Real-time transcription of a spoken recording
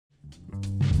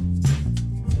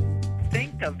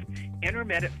think of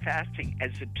intermittent fasting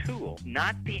as a tool,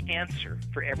 not the answer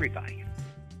for everybody.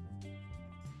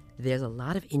 There's a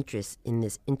lot of interest in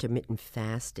this intermittent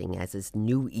fasting as this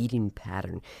new eating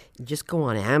pattern. You just go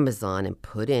on Amazon and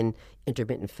put in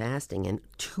intermittent fasting and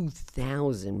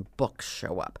 2,000 books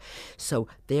show up. So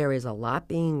there is a lot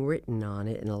being written on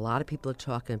it and a lot of people are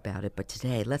talking about it. But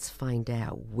today, let's find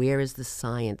out, where does the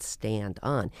science stand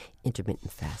on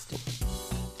intermittent fasting?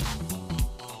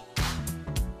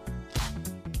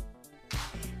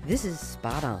 This is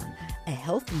Spot On, a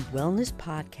health and wellness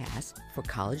podcast for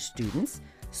college students,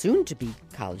 soon-to-be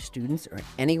college students, or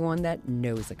anyone that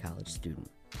knows a college student.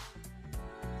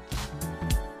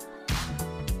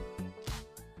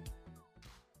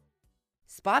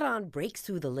 Spot On breaks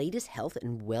through the latest health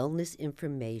and wellness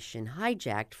information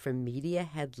hijacked from media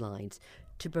headlines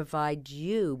to provide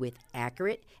you with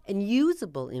accurate and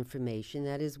usable information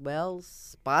that is, well,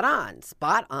 spot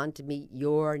on to meet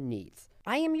your needs.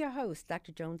 I am your host,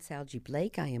 Dr. Joan Salge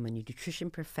Blake. I am a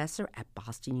nutrition professor at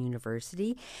Boston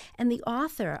University and the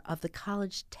author of the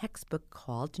college textbook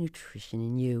called Nutrition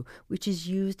in You, which is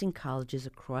used in colleges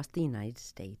across the United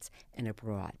States and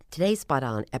abroad. Today's Spot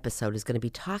On episode is going to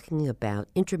be talking about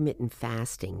intermittent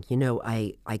fasting. You know,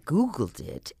 I Googled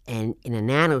it, and in a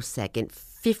nanosecond,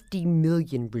 50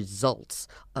 million results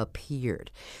appeared.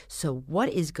 So what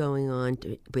is going on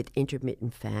with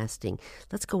intermittent fasting?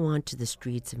 Let's go on to the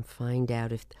streets and find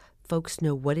out if folks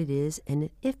know what it is and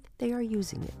if they are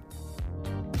using it.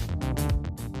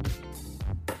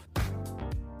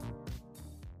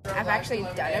 I've actually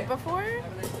done it before.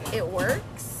 It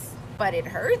works, but it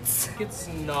hurts. It's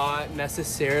not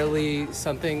necessarily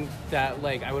something that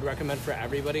I would recommend for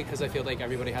everybody, because I feel like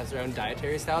everybody has their own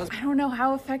dietary styles. I don't know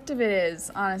how effective it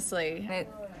is, honestly. It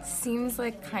seems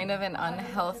like kind of an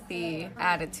unhealthy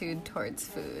attitude towards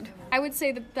food. I would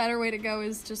say the better way to go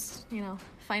is just,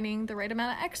 finding the right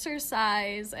amount of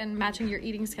exercise and matching your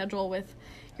eating schedule with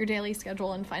your daily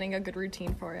schedule and finding a good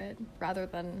routine for it rather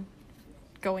than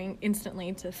going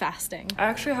instantly to fasting. I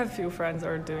actually have a few friends that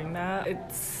are doing that.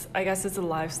 I guess it's a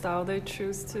lifestyle they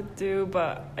choose to do,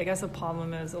 but I guess the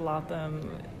problem is a lot of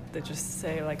them, they just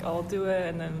say I'll do it,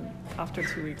 and then after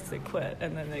 2 weeks they quit,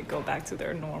 and then they go back to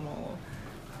their normal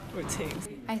routines.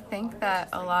 I think that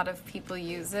a lot of people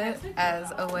use it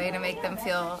as a way to make them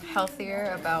feel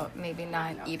healthier about maybe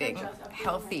not eating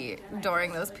healthy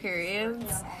during those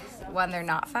periods when they're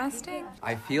not fasting.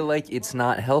 I feel like it's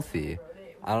not healthy.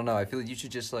 I don't know, I feel like you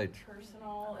should just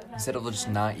instead of just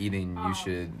not eating, you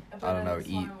should,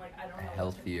 eat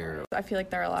healthier. I feel like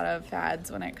there are a lot of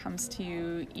fads when it comes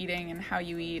to eating and how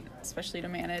you eat, especially to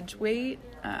manage weight.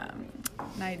 And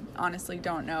I honestly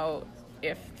don't know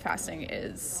if fasting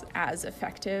is as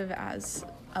effective as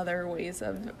other ways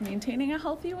of maintaining a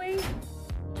healthy weight.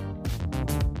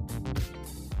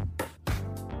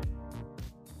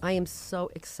 I am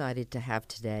so excited to have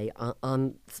today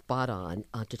on Spot On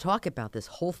to talk about this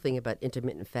whole thing about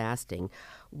intermittent fasting,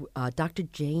 Dr.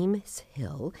 James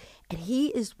Hill, and he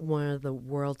is one of the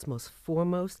world's most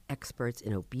foremost experts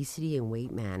in obesity and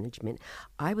weight management.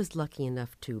 I was lucky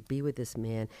enough to be with this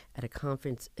man at a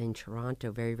conference in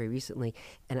Toronto very, very recently,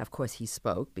 and of course he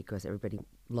spoke because everybody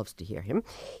loves to hear him.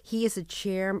 He is the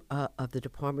chair of the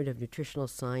Department of Nutritional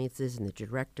Sciences and the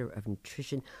director of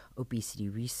Nutrition Obesity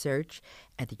Research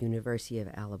at the University of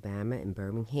Alabama in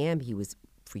Birmingham. He was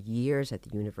for years at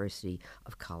the University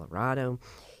of Colorado.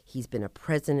 He's been a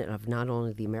president of not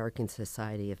only the American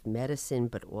Society of Medicine,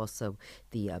 but also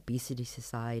the Obesity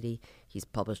Society. He's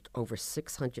published over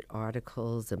 600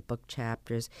 articles and book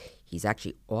chapters. He's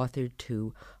actually authored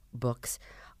 2 books.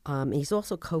 He's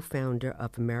also co-founder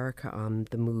of America on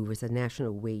the Move, as a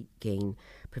national weight gain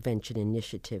prevention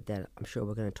initiative that I'm sure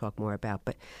we're going to talk more about.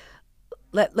 But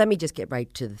let me just get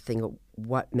right to the thing of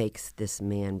what makes this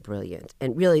man brilliant.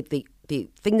 And really, the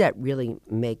thing that really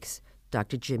makes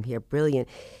Dr. Jim here brilliant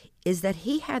is that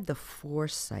he had the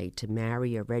foresight to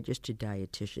marry a registered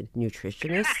dietitian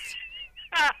nutritionist.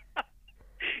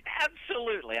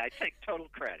 Absolutely. I take total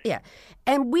credit. Yeah.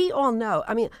 And we all know,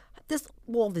 this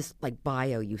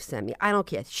bio you sent me, I don't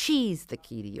care. She's the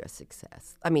key to your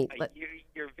success.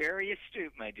 You're very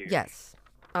astute, my dear. Yes.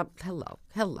 Hello.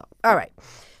 All right.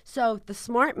 So the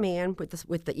smart man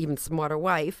with the even smarter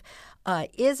wife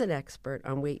is an expert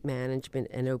on weight management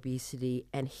and obesity,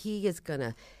 and he is going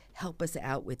to help us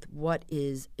out with what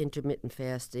is intermittent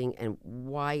fasting and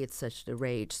why it's such the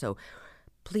rage. So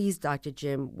please, Dr.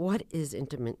 Jim, what is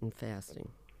intermittent fasting?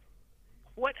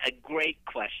 What a great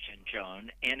question,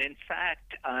 Joan. And in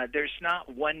fact, there's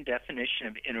not one definition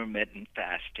of intermittent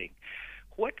fasting.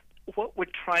 What we're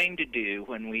trying to do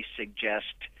when we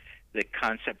suggest the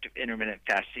concept of intermittent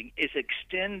fasting is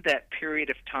extend that period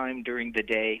of time during the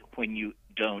day when you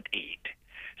don't eat.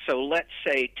 So let's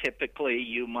say typically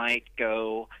you might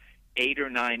go 8 or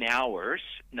 9 hours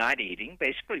not eating,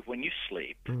 basically when you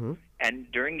sleep,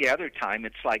 and during the other time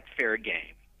it's like fair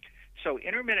game. So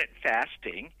intermittent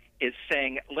fasting is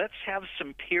saying let's have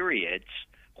some periods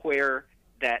where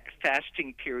that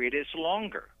fasting period is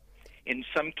longer. In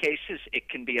some cases it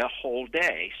can be a whole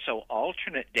day. So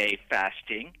alternate day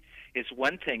fasting is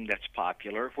one thing that's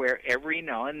popular, where every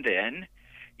now and then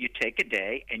you take a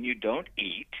day and you don't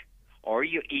eat, or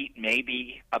you eat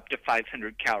maybe up to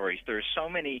 500 calories. There are so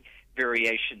many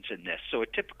variations in this. So a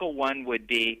typical one would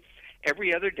be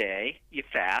every other day you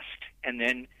fast, and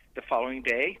then the following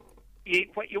day you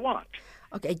eat what you want.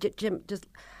 Okay, Jim, just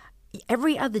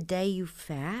every other day you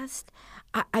fast?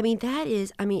 I mean, that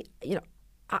is,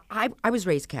 I was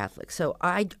raised Catholic, so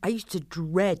I used to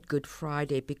dread Good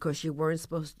Friday because you're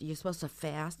supposed to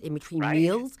fast in between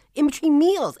meals,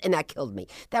 and that killed me.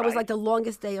 That was like the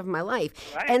longest day of my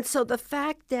life. Right. And so the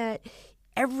fact that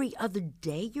every other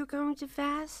day you're going to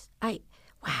fast,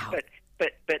 wow.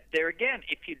 But there again,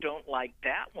 if you don't like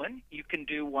that one, you can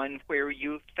do one where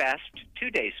you fast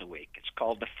 2 days a week. It's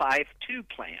called the 5-2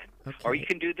 plan. Okay. Or you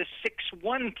can do the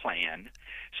 6-1 plan.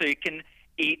 So you can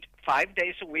eat 5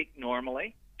 days a week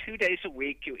normally. 2 days a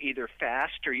week you either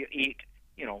fast or you eat,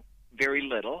 very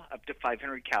little, up to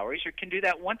 500 calories, or you can do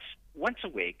that once a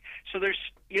week. So there's,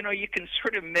 you can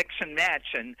sort of mix and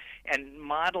match and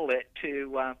model it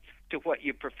to what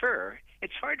you prefer.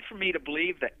 It's hard for me to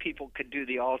believe that people could do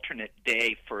the alternate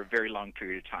day for a very long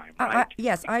period of time, right?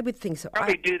 Yes, I would think so.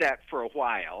 Probably do that for a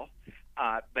while,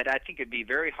 but I think it'd be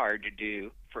very hard to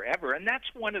do forever. And that's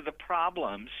one of the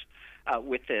problems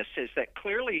with this, is that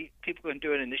clearly people can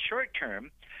do it in the short term.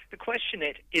 The question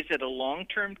is it a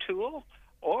long-term tool,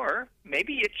 or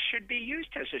maybe it should be used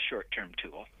as a short-term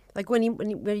tool? Like what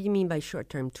do you mean by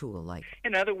short-term tool? Like,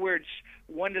 in other words,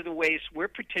 one of the ways we're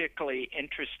particularly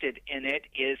interested in it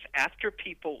is after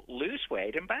people lose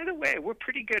weight, and by the way, we're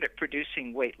pretty good at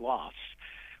producing weight loss.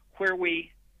 Where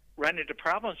we run into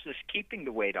problems is keeping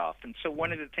the weight off. And so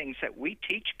one of the things that we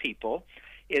teach people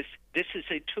is this is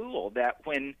a tool that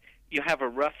when you have a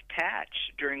rough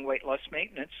patch during weight loss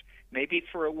maintenance, maybe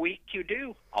for a week you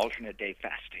do alternate day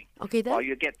fasting. Okay, while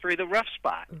you get through the rough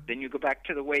spot, then you go back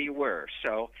to the way you were.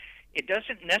 So it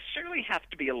doesn't necessarily have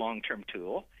to be a long-term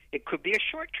tool. It could be a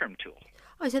short-term tool.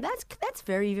 Oh, so that's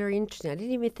very, very interesting. I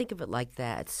didn't even think of it like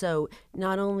that. So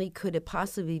not only could it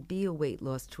possibly be a weight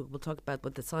loss tool, we'll talk about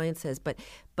what the science says, but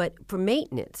for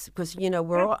maintenance, because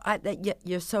we're all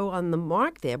you're so on the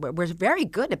mark there. But we're very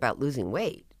good about losing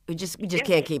weight. We just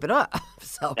can't keep it up.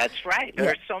 So that's right. There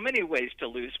are so many ways to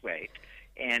lose weight,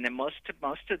 and most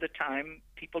of the time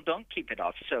people don't keep it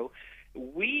off. So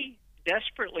we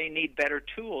desperately need better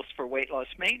tools for weight loss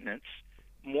maintenance,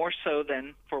 more so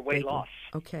than for weight loss.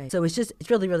 Okay. So it's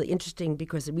really, really interesting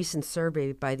because a recent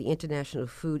survey by the International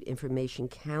Food Information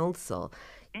Council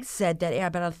said that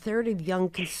about a third of young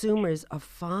consumers are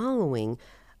following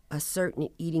a certain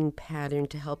eating pattern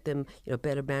to help them,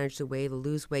 better manage the weight or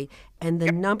lose weight. And the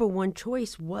number one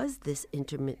choice was this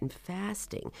intermittent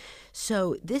fasting.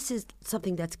 So this is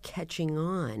something that's catching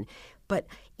on. But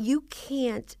you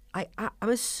can't, I'm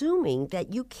assuming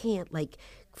that you can't,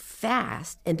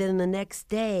 fast and then the next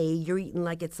day you're eating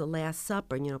like it's the Last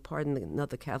Supper, pardon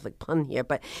another Catholic pun here,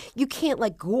 but you can't,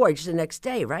 gorge the next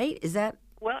day, right? Is that?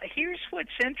 Well, here's what's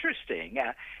interesting.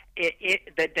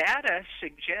 The data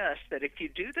suggests that if you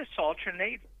do this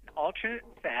alternate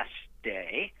fast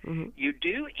day, you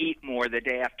do eat more the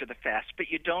day after the fast, but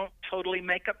you don't totally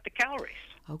make up the calories.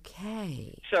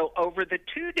 Okay. So over the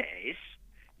 2 days,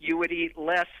 you would eat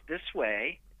less this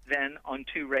way than on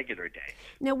 2 regular days.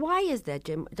 Now, why is that,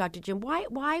 Dr. Jim?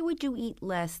 Why would you eat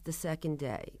less the second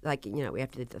day,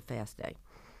 after the fast day?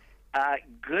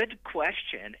 Good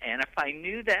question. And if I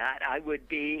knew that, I would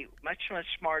be much, much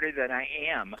smarter than I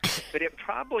am. But it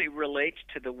probably relates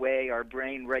to the way our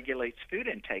brain regulates food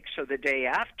intake. So the day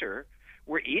after,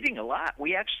 we're eating a lot.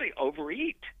 We actually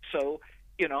overeat. So,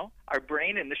 our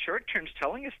brain in the short term is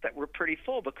telling us that we're pretty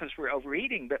full because we're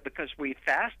overeating. But because we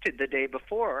fasted the day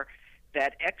before,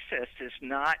 that excess is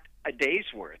not a day's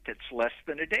worth. It's less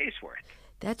than a day's worth.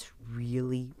 That's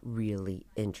really, really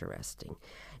interesting.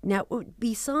 Now,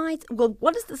 besides,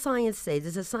 what does the science say?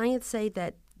 Does the science say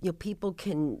that people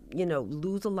can,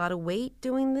 lose a lot of weight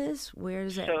doing this? Where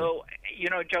is that? So,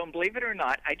 Joan, believe it or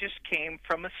not, I just came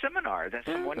from a seminar that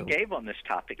someone gave on this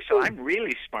topic. So I'm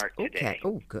really smart today.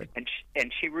 Oh, good.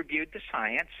 And she reviewed the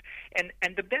science. And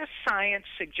the best science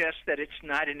suggests that it's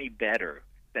not any better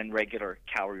than regular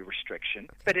calorie restriction,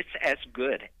 but it's as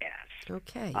good as.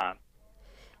 Okay.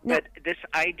 But this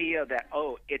idea that,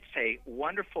 oh, it's a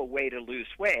wonderful way to lose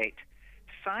weight,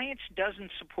 science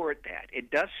doesn't support that.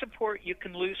 It does support you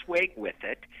can lose weight with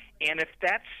it, and if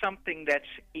that's something that's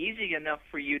easy enough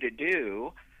for you to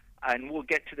do, and we'll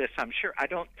get to this, I'm sure, I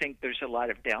don't think there's a lot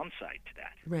of downside to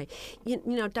that. Right. You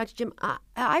know, Dr. Jim,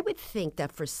 I would think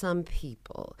that for some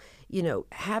people, you know,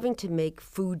 having to make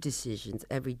food decisions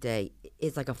every day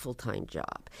is like a full-time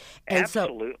job. And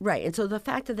Absolutely. Right. And so the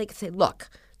fact that they can say,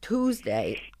 look,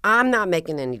 Tuesday, I'm not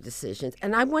making any decisions.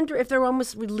 And I wonder if they're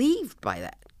almost relieved by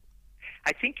that.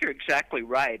 I think you're exactly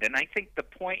right. And I think the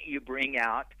point you bring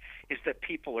out is that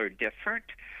people are different.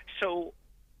 So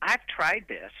I've tried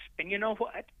this, and you know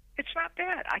what? It's not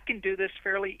bad. I can do this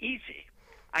fairly easy.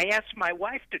 I asked my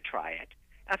wife to try it.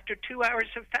 After 2 hours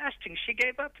of fasting, she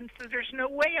gave up and said, there's no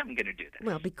way I'm going to do this.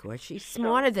 Well, because she's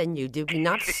smarter than you. Did we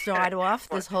not start off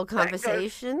this whole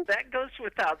conversation? That goes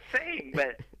without saying,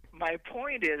 but my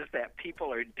point is that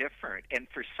people are different. And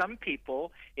for some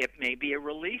people, it may be a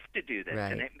relief to do this,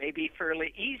 Right. and it may be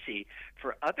fairly easy.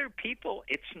 For other people,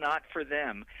 it's not for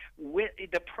them.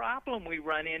 The problem we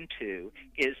run into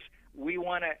is we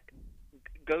want to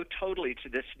go totally to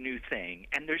this new thing,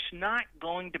 and there's not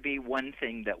going to be one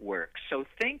thing that works. So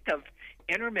think of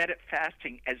intermittent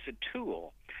fasting as a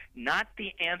tool, not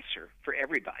the answer for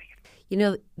everybody. You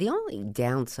know, the only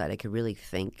downside I could really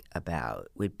think about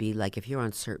would be like if you're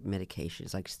on certain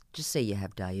medications, like just say you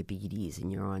have diabetes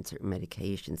and you're on certain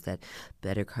medications that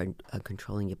better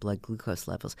controlling your blood glucose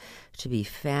levels. To be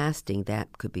fasting,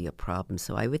 that could be a problem.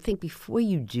 So I would think before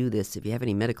you do this, if you have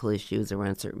any medical issues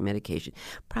around certain medication,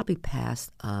 probably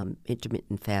pass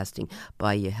intermittent fasting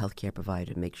by your healthcare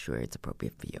provider to make sure it's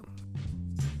appropriate for you.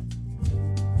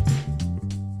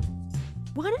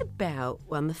 What about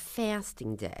on the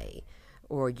fasting day,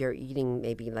 or you're eating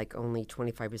maybe like only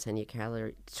 25% of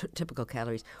your typical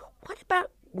calories? What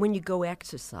about when you go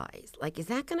exercise? Like, is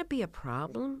that going to be a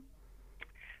problem?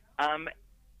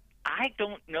 I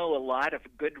don't know a lot of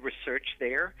good research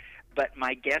there, but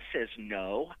my guess is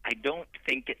no. I don't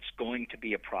think it's going to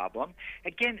be a problem.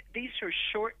 Again, these are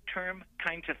short-term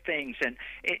kinds of things, and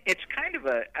it's kind of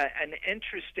an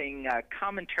interesting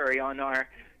commentary on our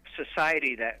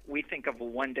society that we think of a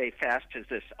one-day fast as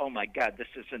this, oh my God, this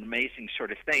is an amazing sort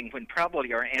of thing, when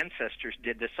probably our ancestors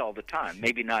did this all the time,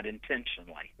 maybe not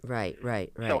intentionally. Right.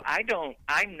 So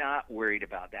I'm not worried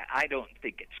about that. I don't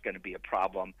think it's going to be a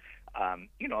problem.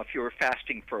 You know, if you were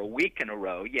fasting for a week in a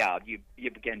row, yeah,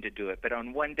 you begin to do it. But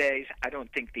on one day, I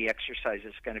don't think the exercise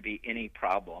is going to be any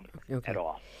problem at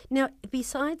all. Now,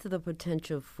 besides the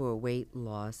potential for weight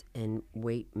loss and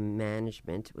weight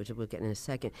management, which we'll get in a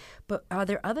second, but are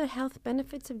there other health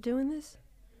benefits of doing this?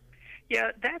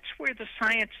 Yeah, that's where the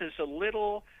science is a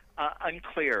little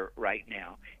unclear right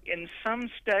now. In some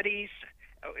studies,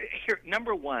 here,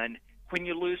 number one, when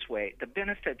you lose weight, the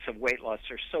benefits of weight loss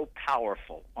are so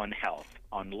powerful on health,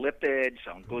 on lipids,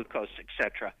 on glucose,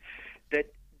 etc.,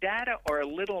 that data are a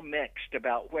little mixed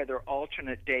about whether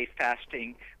alternate day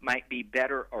fasting might be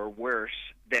better or worse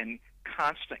than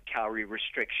constant calorie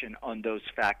restriction on those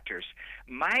factors.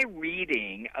 My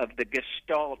reading of the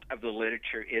gestalt of the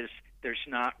literature is there's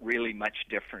not really much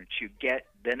difference. You get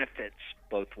benefits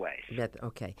both ways.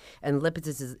 Okay. And lipids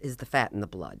is the fat in the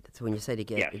blood. So when you say to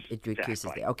get, yes, it decreases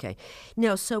exactly. there. Okay.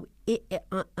 Now, so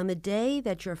on the day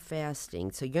that you're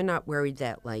fasting, so you're not worried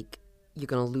that, like, you're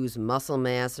going to lose muscle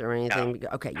mass or anything? No.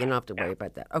 Okay, you don't have to worry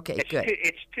about that. Okay, good.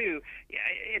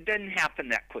 It doesn't happen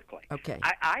that quickly. Okay.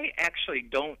 I actually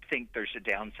don't think there's a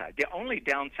downside. The only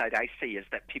downside I see is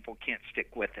that people can't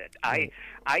stick with it. Right.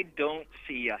 I don't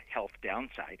see a health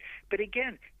downside. But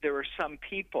again, there are some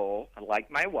people, like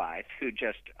my wife, who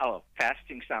just,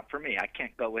 fasting's not for me. I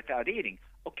can't go without eating.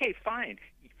 Okay, fine.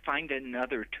 Find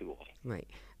another tool.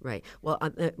 Right. Well,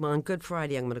 on Good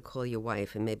Friday, I'm going to call your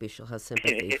wife, and maybe she'll have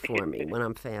sympathy for me when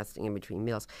I'm fasting in between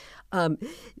meals.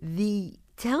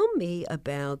 Tell me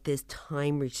about this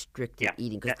time-restricted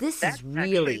eating, because this is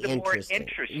really the interesting. More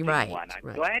interesting right, one. I'm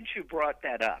right. glad you brought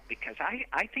that up, because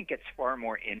I think it's far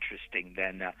more interesting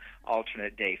than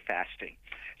alternate day fasting.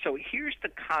 So here's the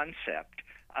concept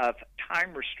of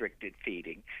time-restricted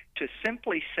feeding. To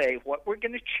simply say what we're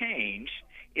going to change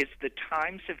is the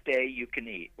times of day you can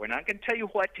eat. We're not going to tell you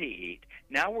what to eat.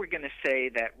 Now we're going to say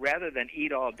that rather than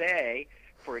eat all day,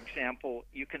 for example,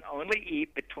 you can only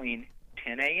eat between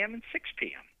 10 a.m. and 6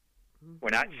 p.m.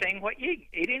 We're not saying what you eat.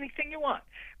 Eat anything you want,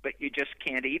 but you just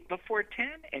can't eat before 10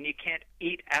 and you can't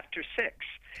eat after 6.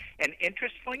 And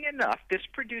interestingly enough, this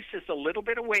produces a little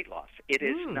bit of weight loss. It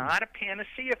is not a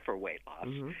panacea for weight loss,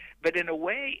 but in a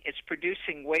way it's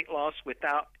producing weight loss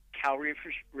without calorie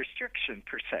restriction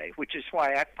per se, which is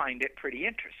why I find it pretty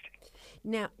interesting.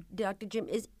 Now, Dr. Jim,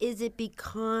 is it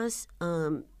because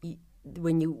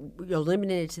when you're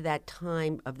limited to that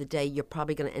time of the day, you're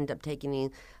probably going to end up taking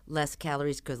in less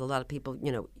calories because a lot of people,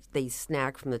 they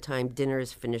snack from the time dinner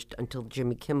is finished until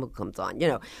Jimmy Kimmel comes on,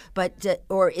 But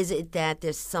or is it that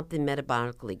there's something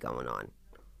metabolically going on?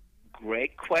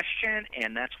 Great question,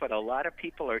 and that's what a lot of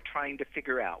people are trying to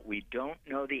figure out. We don't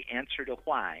know the answer to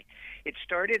why. It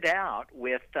started out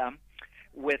with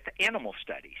animal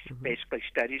studies, basically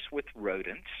studies with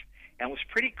rodents. And it was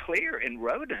pretty clear in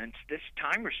rodents, this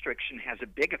time restriction has a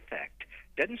big effect.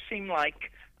 Doesn't seem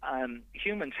like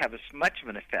humans have as much of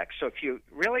an effect. So if you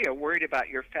really are worried about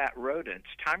your fat rodents,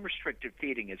 time-restricted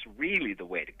feeding is really the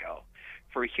way to go.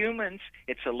 For humans,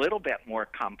 it's a little bit more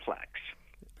complex.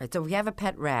 Right, so if we have a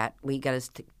pet rat, we got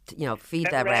to, feed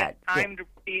Pet that rat.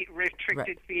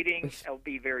 Time-restricted feeding, it'll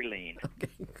be very lean. Okay,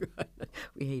 good.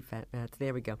 We hate fat rats.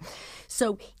 There we go.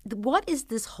 So what is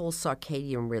this whole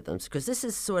circadian rhythms? Because this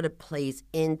is sort of plays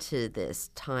into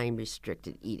this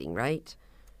time-restricted eating, right?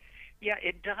 Yeah,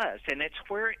 it does. And it's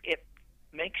where it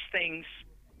makes things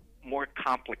more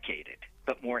complicated,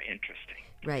 but more interesting.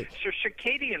 Right. So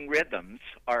circadian rhythms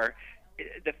are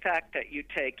the fact that you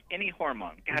take any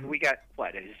hormone. God, we got,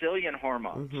 a zillion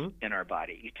hormones in our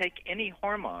body. You take any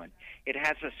hormone, it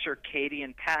has a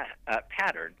circadian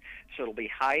pattern. So it'll be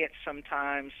high at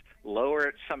sometimes, lower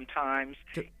at sometimes,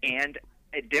 and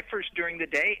it differs during the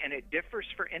day, and it differs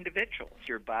for individuals.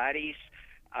 Your body's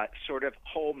sort of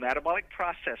whole metabolic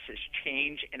processes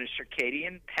change in a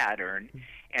circadian pattern,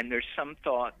 and there's some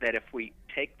thought that if we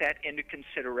take that into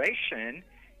consideration,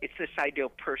 it's this idea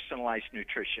of personalized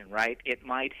nutrition, right? It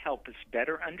might help us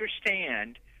better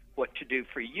understand what to do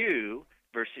for you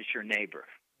versus your neighbor.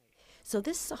 So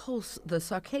the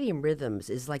circadian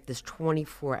rhythms is like this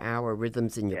 24-hour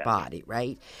rhythms in your body,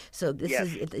 right? So this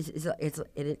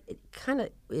it kind of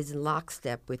is in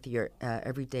lockstep with your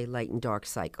everyday light and dark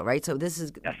cycle, right? So this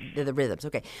is the rhythms.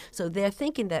 Okay, so they're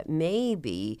thinking that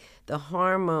maybe the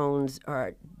hormones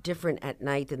are different at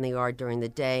night than they are during the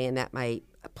day, and that might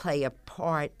play a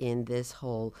part in this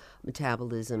whole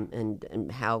metabolism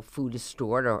and how food is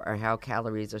stored or how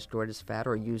calories are stored as fat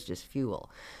or used as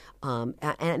fuel.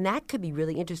 And that could be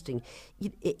really interesting.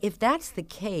 If that's the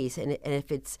case, and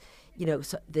if it's,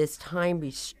 so this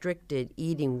time-restricted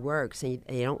eating works and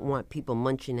you don't want people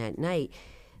munching at night,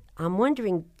 I'm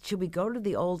wondering, should we go to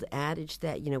the old adage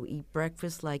that, eat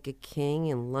breakfast like a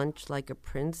king and lunch like a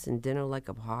prince and dinner like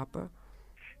a pauper?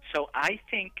 So I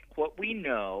think what we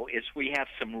know is we have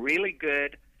some really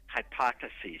good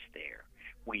hypotheses there.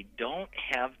 We don't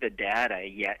have the data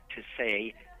yet to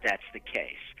say that's the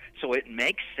case. So it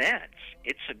makes sense.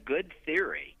 It's a good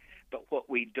theory. But what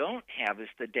we don't have is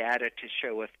the data to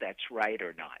show if that's right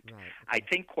or not. Right, okay. I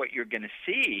think what you're going to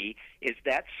see is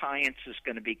that science is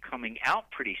going to be coming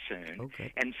out pretty soon.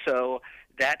 Okay. And so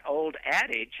that old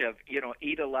adage of,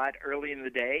 eat a lot early in the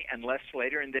day and less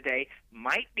later in the day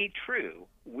might be true.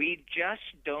 We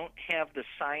just don't have the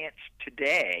science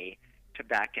today to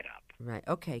back it up. Right.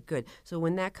 Okay. Good. So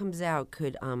when that comes out,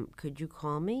 could you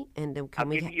call me and then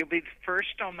you'll be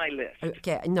first on my list.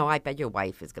 Okay. No, I bet your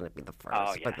wife is going to be the first.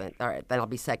 Oh, yeah. But then, all right, then I'll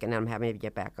be second, and I'm having to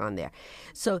get back on there.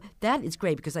 So that is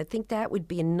great because I think that would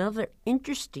be another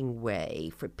interesting way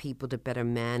for people to better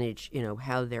manage,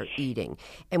 how they're eating.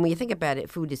 And when you think about it,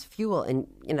 food is fuel, and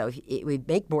it would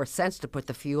make more sense to put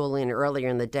the fuel in earlier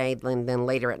in the day than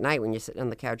later at night when you're sitting on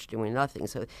the couch doing nothing.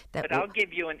 So that. But I'll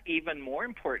give you an even more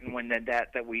important one than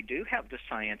that we do have the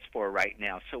science for right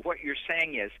now. So what you're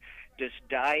saying is, does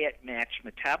diet match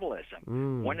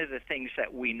metabolism? One of the things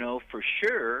that we know for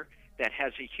sure that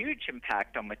has a huge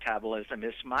impact on metabolism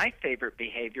is my favorite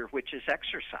behavior, which is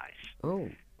exercise. Oh.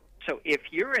 So if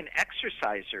you're an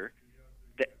exerciser,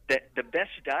 the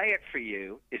best diet for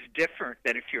you is different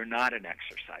than if you're not an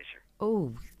exerciser.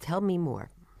 Oh, tell me more.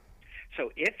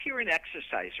 So if you're an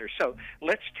exerciser, so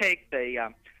let's take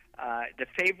the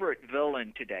favorite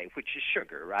villain today, which is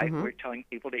sugar, right? We're telling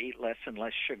people to eat less and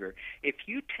less sugar. If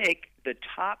you take the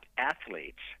top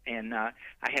athletes, and I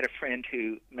had a friend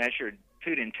who measured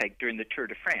food intake during the Tour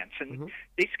de France, and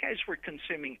these guys were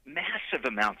consuming massive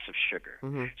amounts of sugar.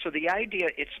 So the idea,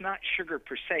 it's not sugar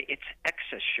per se, it's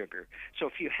excess sugar. So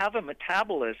if you have a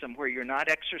metabolism where you're not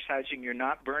exercising, you're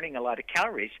not burning a lot of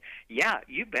calories,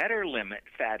 you better limit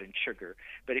fat and sugar.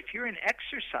 But if you're an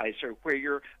exerciser where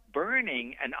you're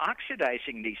burning and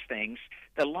oxidizing these things,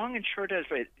 the long and short of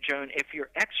it, Joan, if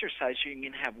you're exercising,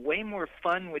 you can have way more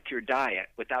fun with your diet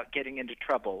without getting into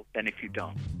trouble than if you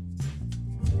don't.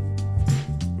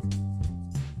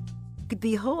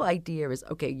 The whole idea is,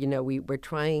 okay, we're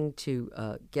trying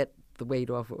to get the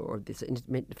weight off or this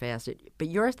intermittent fast, but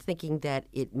you're thinking that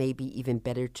it may be even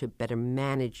better to better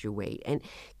manage your weight. And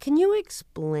can you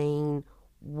explain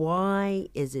why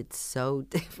is it so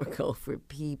difficult for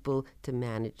people to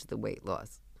manage the weight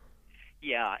loss?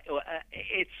 Yeah,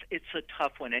 it's a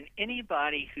tough one, and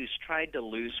anybody who's tried to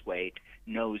lose weight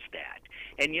knows that.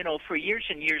 And, you know, for years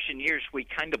and years and years, we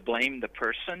kind of blame the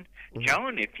person. Mm-hmm.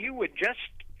 Joan, if you would just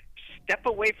step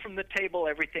away from the table,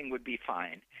 everything would be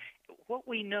fine. What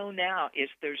we know now is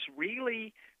there's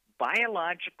really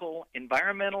biological,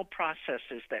 environmental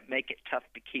processes that make it tough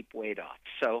to keep weight off.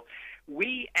 So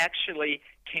we actually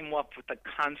came up with the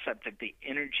concept of the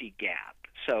energy gap.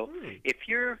 So if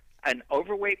you're an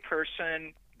overweight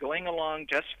person going along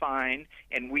just fine,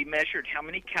 and we measured how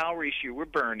many calories you were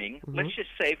burning. Mm-hmm. Let's just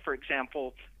say, for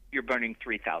example, you're burning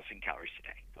 3,000 calories a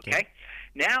day, okay?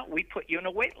 Now we put you in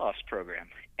a weight loss program.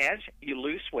 As you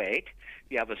lose weight,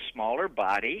 you have a smaller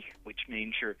body, which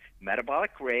means your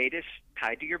metabolic rate is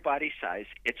tied to your body size.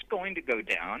 It's going to go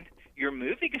down. You're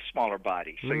moving a smaller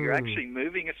body, so you're actually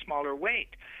moving a smaller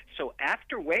weight. So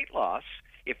after weight loss,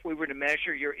 if we were to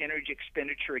measure your energy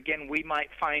expenditure again, we might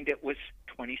find it was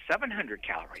 2,700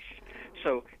 calories.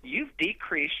 So you've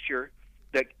decreased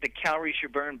the calories you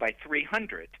burn by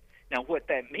 300. Now what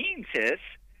that means is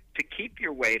to keep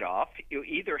your weight off, you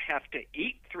either have to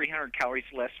eat 300 calories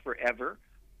less forever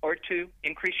or to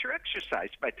increase your exercise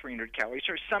by 300 calories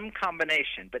or some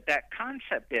combination. But that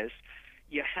concept is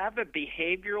you have a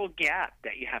behavioral gap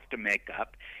that you have to make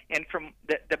up. And from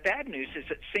the bad news is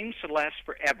it seems to last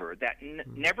forever. That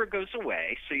never goes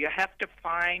away. So you have to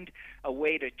find a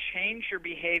way to change your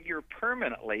behavior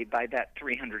permanently by that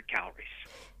 300 calories.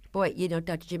 Boy, you know,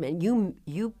 Dr. Jim, and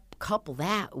you couple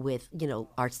that with, you know,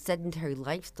 our sedentary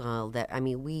lifestyle that, I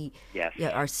mean, we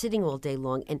are sitting all day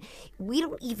long, and we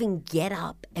don't even get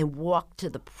up and walk to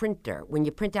the printer. When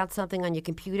you print out something on your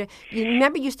computer, you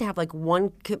remember you used to have like one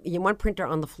printer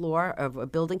on the floor of a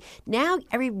building. Now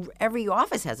every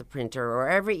office has a printer, or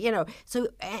every, you know, so,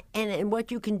 and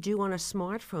what you can do on a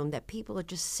smartphone that people are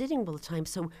just sitting all the time.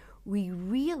 So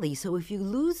so if you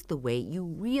lose the weight, you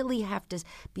really have to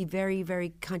be very,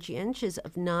 very conscientious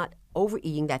of not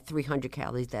overeating that 300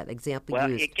 calories, that example you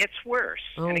used. Well, it gets worse.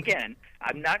 Oh. And again,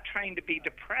 I'm not trying to be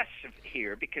depressive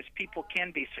here because people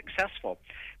can be successful.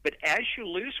 But as you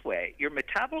lose weight, your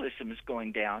metabolism is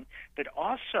going down, but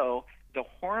also the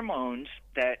hormones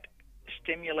that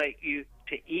stimulate you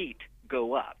to eat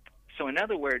go up. So in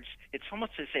other words, it's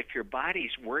almost as if your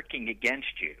body's working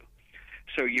against you.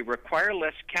 So you require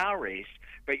less calories,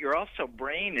 but your also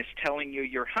brain is telling you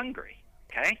you're hungry,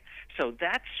 okay? So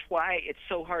that's why it's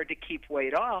so hard to keep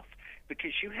weight off,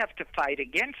 because you have to fight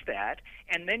against that,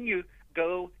 and then you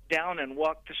go down and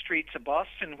walk the streets of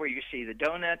Boston where you see the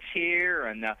donuts here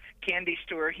and the candy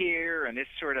store here, and it's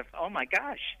sort of, oh my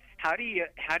gosh, how do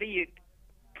you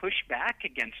push back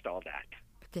against all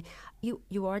that? Okay.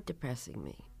 You are depressing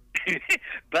me.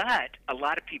 But a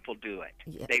lot of people do it.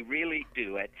 Yeah. They really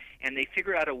do it, and they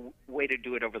figure out a way to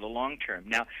do it over the long term.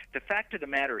 Now, the fact of the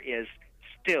matter is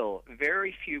still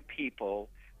very few people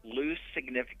lose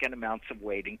significant amounts of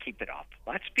weight and keep it off.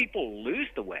 Lots of people lose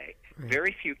the weight. Right.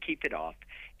 Very few keep it off,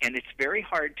 and it's very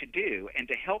hard to do. And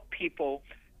to help people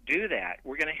do that,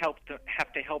 we're going to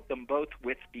have to help them both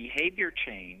with behavior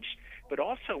change, but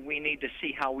also we need to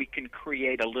see how we can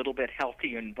create a little bit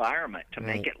healthier environment to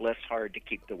make it less hard to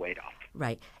keep the weight off.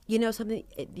 Right. You know something,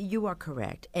 you are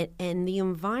correct. And the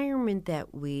environment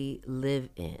that we live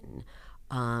in,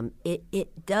 it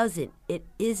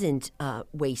isn't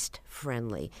waste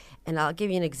friendly. And I'll give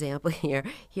you an example here.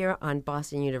 Here on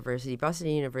Boston University. Boston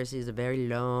University is a very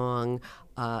long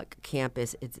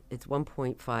campus. It's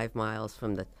 1.5 miles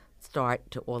from the start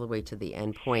to all the way to the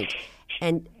end point.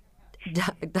 And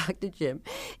Dr. Jim,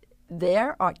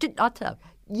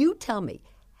 you tell me,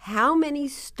 how many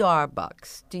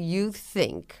Starbucks do you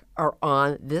think are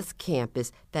on this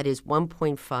campus that is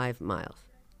 1.5 miles?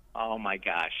 Oh my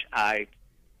gosh, 5.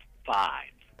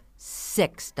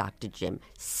 6, Dr. Jim.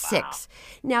 6. Wow.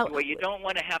 Now, well, you don't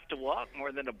want to have to walk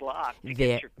more than a block to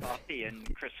get your coffee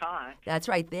and croissant. That's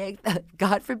right.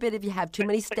 God forbid if you have too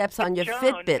many steps on your Joan,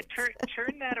 Fitbit.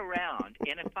 Turn that around.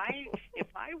 And if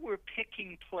I were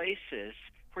picking places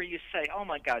where you say, oh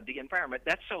my God, the environment,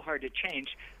 that's so hard to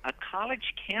change, a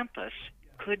college campus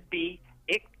could be,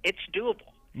 it's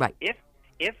doable. Right.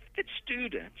 If the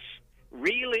students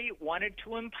really wanted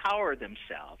to empower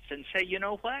themselves and say, you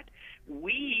know what,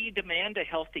 we demand a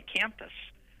healthy campus.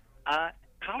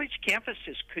 College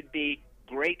campuses could be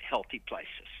great healthy places.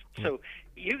 So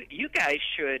you guys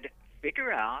should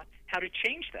figure out how to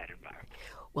change that environment.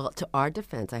 Well, to our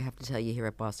defense, I have to tell you, here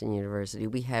at Boston University,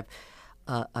 we have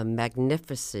a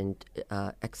magnificent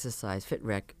exercise fit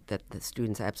rec that the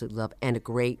students absolutely love, and a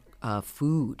great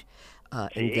food.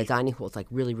 In the dining hall, it's like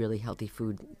really, really healthy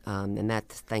food, and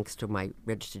that's thanks to my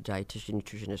registered dietitian,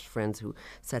 nutritionist friends who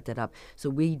set that up. So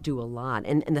we do a lot,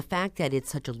 and the fact that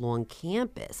it's such a long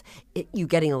campus, you're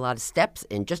getting a lot of steps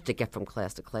in just to get from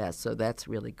class to class. So that's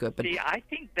really good. But see, I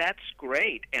think that's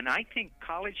great, and I think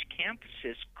college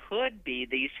campuses could be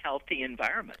these healthy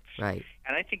environments. Right.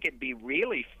 And I think it'd be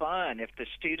really fun if the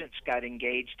students got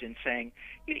engaged in saying,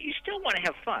 you still want to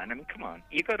have fun. I mean, come on.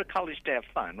 You go to college to have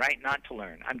fun, right? Not to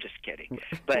learn. I'm just kidding.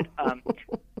 But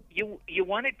you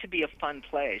want it to be a fun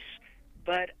place,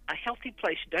 but a healthy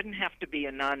place doesn't have to be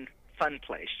a non-fun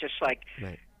place, just like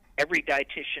every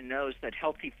dietitian knows that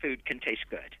healthy food can taste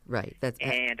good. Right.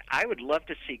 And I would love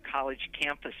to see college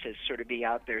campuses sort of be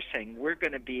out there saying, we're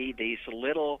going to be these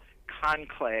little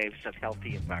conclaves of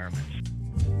healthy environments.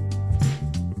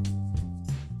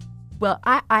 Well,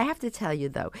 I have to tell you,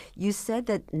 though, you said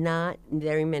that not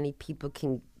very many people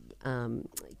can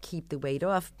keep the weight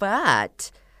off, but,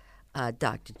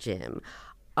 Dr. Jim,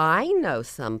 I know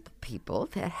some people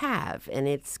that have, and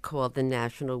it's called the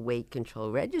National Weight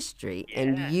Control Registry,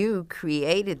 and you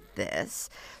created this.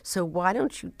 So why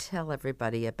don't you tell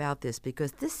everybody about this,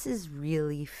 because this is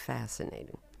really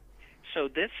fascinating. So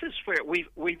this is where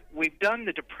we've done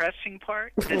the depressing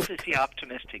part. This is the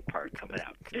optimistic part coming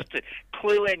out, just to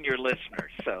clue in your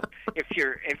listeners. So if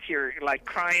you're like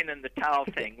crying in the towel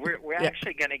thing, we're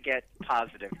actually going to get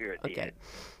positive here at the end.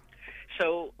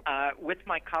 So with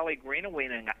my colleague Rena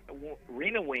Wing and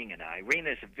I,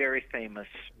 Rena is a very famous,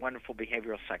 wonderful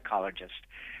behavioral psychologist.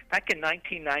 Back in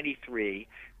 1993,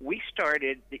 we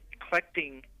started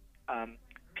collecting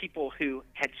people who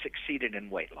had succeeded in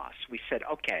weight loss. We said,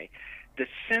 okay, the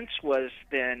sense was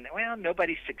then, well,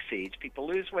 nobody succeeds. People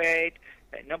lose weight.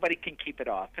 Nobody can keep it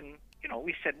off. And,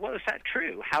 we said, well, is that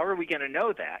true? How are we going to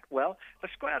know that? Well,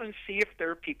 let's go out and see if there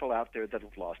are people out there that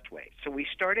have lost weight. So we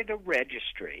started a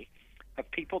registry of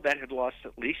people that had lost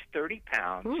at least 30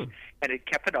 pounds and had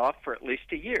kept it off for at least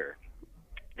a year.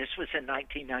 This was in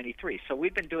 1993. So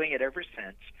we've been doing it ever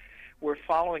since. We're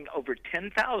following over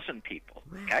 10,000 people,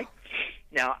 okay?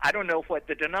 Now, I don't know what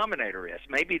the denominator is.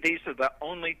 Maybe these are the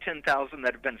only 10,000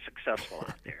 that have been successful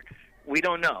out there. We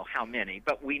don't know how many,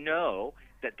 but we know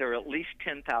that there are at least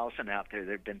 10,000 out there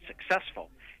that have been successful.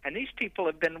 And these people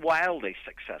have been wildly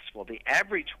successful. The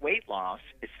average weight loss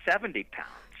is 70 pounds.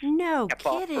 No kept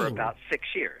kidding. Off for about 6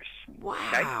 years.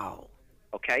 Wow.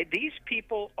 Okay? These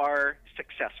people are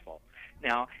successful.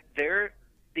 Now, they're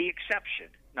the exception,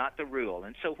 not the rule.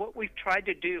 And so what we've tried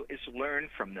to do is learn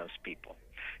from those people.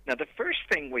 Now, the first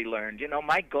thing we learned,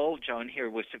 my goal, Joan, here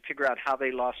was to figure out how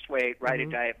they lost weight, write a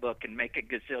diet book, and make $1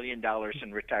 gazillion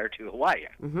and retire to Hawaii.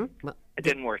 Well, it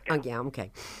didn't work out. Oh, yeah,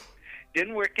 okay.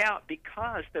 Didn't work out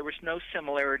because there was no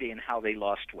similarity in how they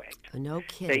lost weight. No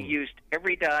kidding. They used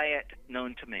every diet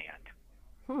known to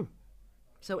man.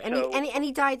 So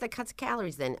any diet that cuts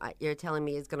calories, then, you're telling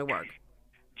me is going to work?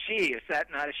 Gee, is that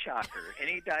not a shocker?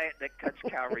 Any diet that cuts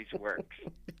calories works.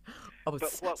 Oh, but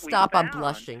what stop! We I'm found,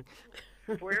 blushing.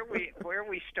 where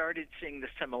we started seeing the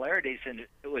similarities, and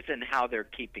it was in how they're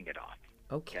keeping it off.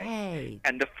 Okay.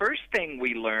 And the first thing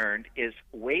we learned is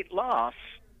weight loss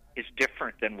is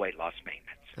different than weight loss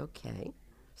maintenance. Okay.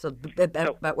 So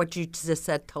about what you just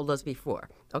told us before.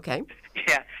 Okay.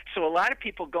 Yeah. So a lot of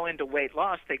people go into weight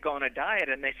loss, they go on a diet,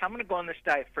 and they say, I'm going to go on this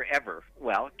diet forever.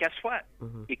 Well, guess what?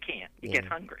 You can't. You get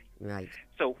hungry. Right.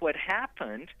 So what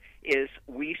happened is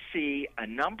we see a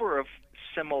number of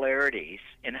similarities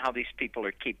in how these people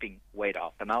are keeping weight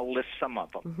off, and I'll list some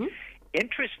of them.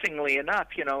 Interestingly enough,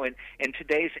 in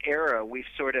today's era, we've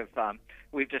sort of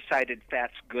we've decided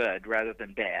fat's good rather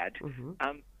than bad.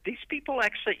 These people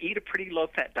actually eat a pretty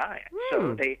low-fat diet,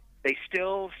 so they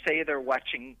still say they're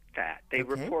watching fat. They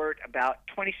report about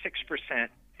 26%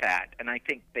 fat, and I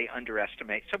think they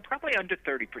underestimate, so probably under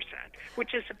 30%,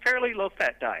 which is a fairly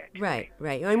low-fat diet. Right.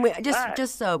 I mean,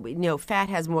 just so fat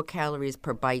has more calories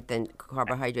per bite than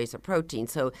carbohydrates or protein,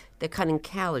 so they're cutting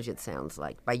calories. It sounds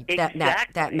like by that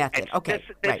method. Okay,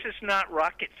 this is not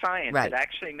rocket science. Right. It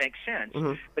actually makes sense.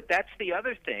 But that's the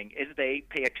other thing is they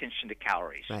pay attention to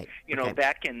calories. Right.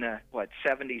 Back in the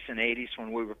 70s and 80s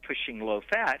when we were pushing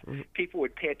low-fat, people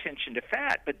would pay attention to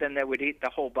fat, but then they would eat the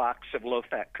whole box of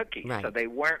low-fat cookies. Right. So they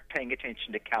weren't paying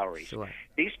attention to calories. Sure.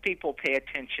 These people pay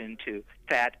attention to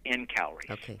fat and calories.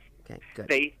 Okay, good.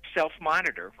 They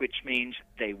self-monitor, which means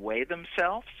they weigh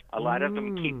themselves. A lot of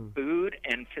them keep food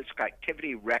and physical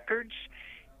activity records.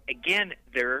 Again,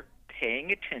 they're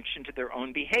paying attention to their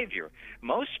own behavior.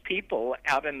 Most people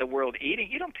out in the world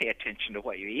eating, you don't pay attention to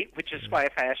what you eat, which is why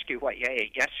if I ask you what you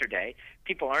ate yesterday,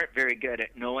 people aren't very good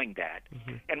at knowing that.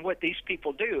 And what these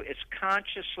people do is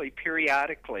consciously,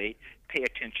 periodically pay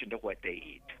attention to what they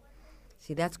eat.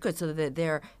 See, that's good. So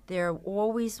they're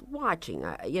always watching.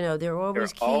 They're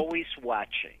always always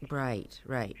watching. Right.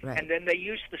 And then they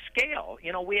use the scale.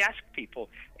 We ask people.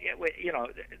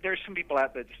 There's some people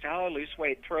out there that say, "Oh, lose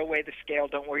weight, throw away the scale,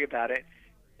 don't worry about it."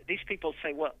 These people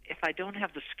say, "Well, if I don't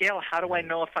have the scale, how do I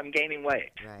know if I'm gaining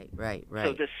weight?" Right.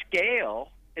 So the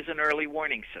scale is an early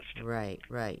warning system. Right.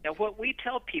 Now, what we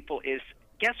tell people is,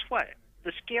 guess what?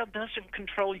 The scale doesn't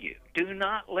control you. Do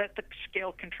not let the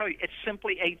scale control you. It's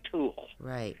simply a tool.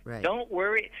 Right. Don't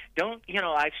worry.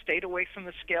 I've stayed away from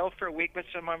the scale for a week, but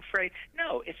I'm afraid.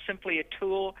 No, it's simply a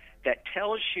tool that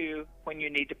tells you when you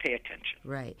need to pay attention.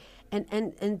 Right.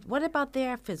 And what about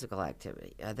their physical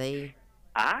activity? Are they...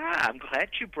 I'm glad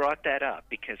you brought that up,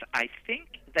 because I think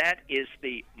that is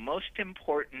the most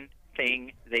important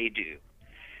thing they do.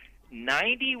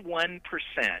 91%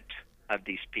 of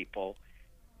these people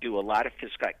do a lot of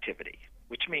physical activity,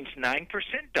 which means 9%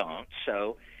 don't.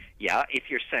 So, yeah, if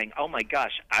you're saying, "Oh my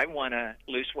gosh, I want to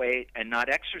lose weight and not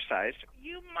exercise,"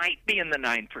 you might be in the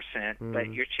 9%,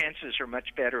 but your chances are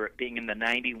much better at being in the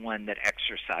 91 that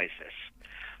exercises.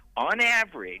 On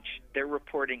average, they're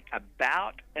reporting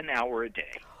about an hour a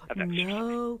day of exercise.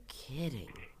 No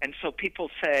kidding. And so people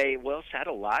say, "Well, is that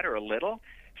a lot or a little?"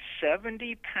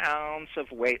 70 pounds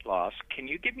of weight loss. Can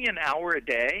you give me an hour a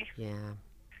day? Yeah.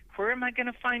 Where am I going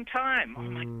to find time? Oh,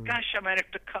 my gosh, I might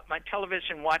have to cut my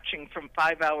television watching from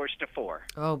 5 hours to 4.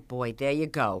 Oh, boy, there you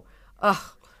go.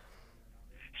 Ugh.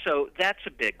 So that's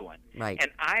a big one. Right.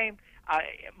 And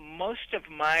most of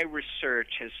my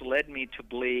research has led me to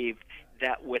believe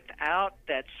that without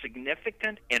that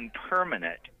significant and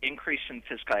permanent increase in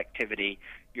physical activity,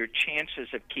 your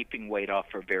chances of keeping weight off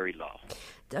are very low.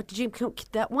 Dr. Jim,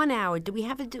 that 1 hour, do we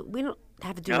have to do? We don't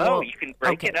have to do it No, all. you can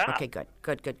break it up. Okay, good.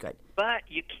 But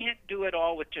you can't do it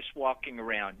all with just walking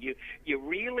around. You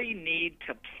really need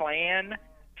to plan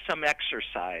some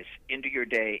exercise into your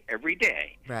day every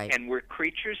day. Right. And we're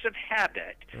creatures of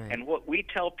habit. Right. And what we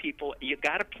tell people, you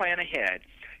got to plan ahead.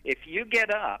 If you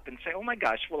get up and say, "Oh my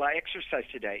gosh, well, I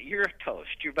exercised today," you're a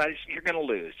toast. You're going to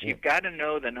lose. Yeah. You've got to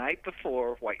know the night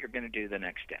before what you're going to do the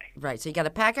next day. Right. So you got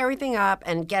to pack everything up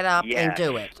and get up and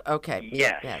do it. Okay.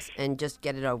 Yes. And just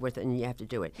get it over with, and you have to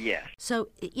do it. Yes. So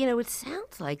it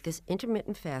sounds like this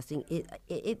intermittent fasting.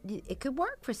 It could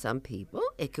work for some people.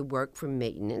 It could work for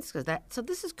maintenance So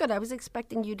this is good. I was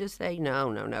expecting you to say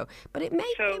no, but it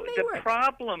may. So it may the work.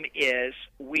 problem is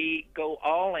we go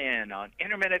all in on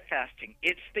intermittent fasting.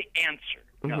 It's the answer.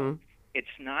 No, it's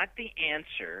not the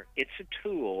answer. It's a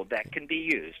tool that can be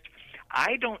used.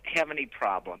 I don't have any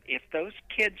problem. If those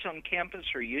kids on campus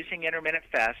are using intermittent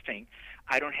fasting,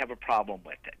 I don't have a problem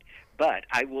with it. But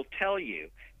I will tell you,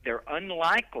 they're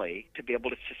unlikely to be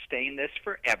able to sustain this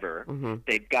forever.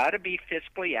 They've got to be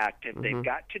physically active. They've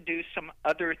got to do some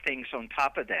other things on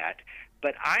top of that.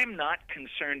 But I'm not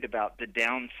concerned about the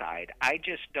downside. I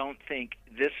just don't think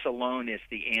this alone is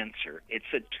the answer.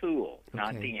 It's a tool,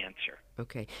 not the answer.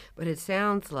 Okay. But it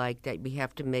sounds like that we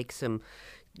have to make some,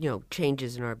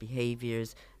 changes in our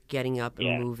behaviors, getting up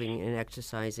and moving and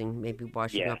exercising, maybe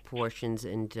washing up portions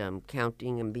and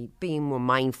counting and being more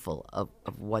mindful of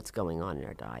what's going on in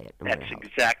our diet. That's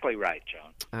exactly right,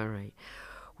 Joan. All right.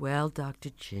 Well,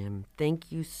 Dr. Jim,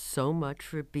 thank you so much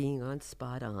for being on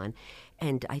Spot On.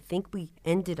 And I think we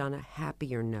ended on a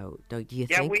happier note. Do you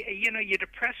think? Yeah, you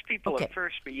depress people at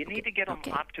first, but you need to get them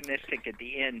optimistic at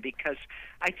the end, because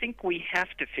I think we have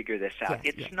to figure this out.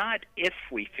 It's not if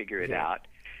we figure it out.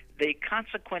 The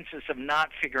consequences of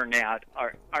not figuring out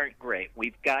aren't great.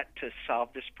 We've got to solve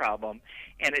this problem.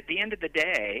 And at the end of the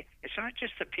day, it's not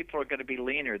just that people are going to be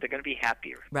leaner, they're going to be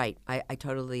happier. Right. I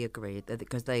totally agree,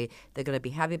 because they're going to be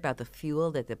happy about the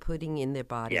fuel that they're putting in their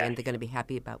body, and they're going to be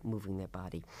happy about moving their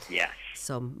body. Yes.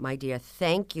 So, my dear,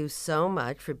 thank you so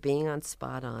much for being on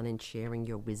Spot On and sharing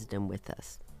your wisdom with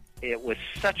us. It was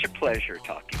such a pleasure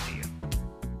talking to you.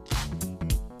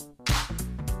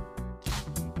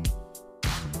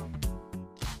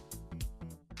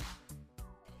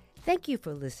 Thank you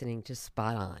for listening to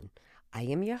Spot On. I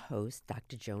am your host,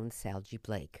 Dr. Joan Salge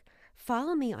Blake.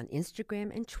 Follow me on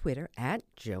Instagram and Twitter at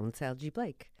Joan Salge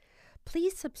Blake.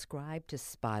 Please subscribe to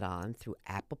Spot On through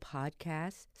Apple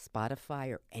Podcasts,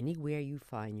 Spotify, or anywhere you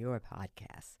find your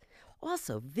podcasts.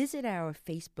 Also, visit our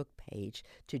Facebook page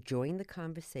to join the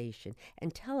conversation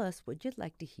and tell us what you'd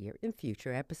like to hear in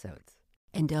future episodes.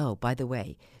 And oh, by the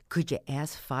way, could you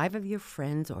ask 5 of your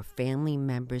friends or family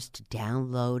members to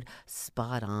download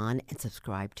Spot On and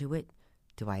subscribe to it?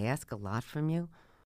 Do I ask a lot from you?